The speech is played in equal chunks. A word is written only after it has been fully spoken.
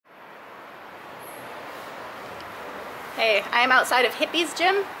Hey, I am outside of Hippy's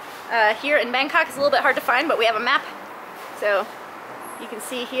gym. Here in Bangkok. It's a little bit hard to find, but we have a map. So you can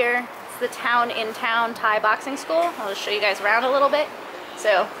see here, it's the Town in Town Thai boxing school. I'll just show you guys around a little bit.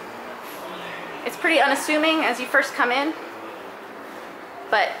 So it's pretty unassuming as you first come in,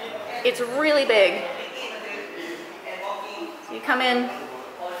 but it's really big. So you come in,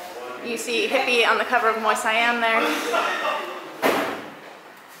 you see Hippy on the cover of Muay there.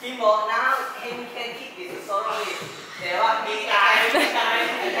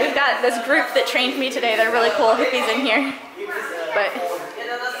 We've got this group that trained me today. They're really cool. Hippy's in here. But you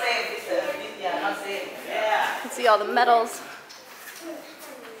can see all the medals.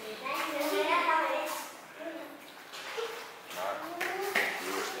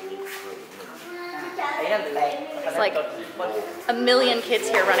 It's like a million kids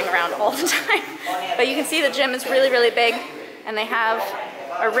here running around all the time. But you can see the gym is really, really big, and they have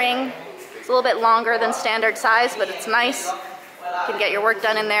a ring. It's a little bit longer than standard size, but it's nice. You can get your work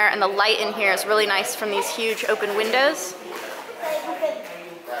done in there, and the light in here is really nice from these huge open windows.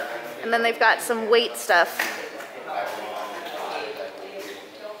 And then they've got some weight stuff.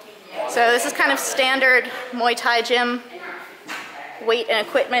 So this is kind of standard Muay Thai gym weight and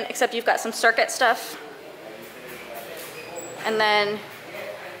equipment, except you've got some circuit stuff. And then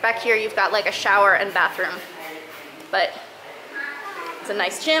back here you've got like a shower and bathroom. But it's a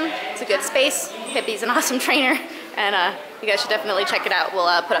nice gym, it's a good space. Hippy's an awesome trainer, and you guys should definitely check it out. We'll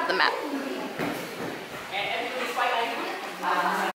put up the map.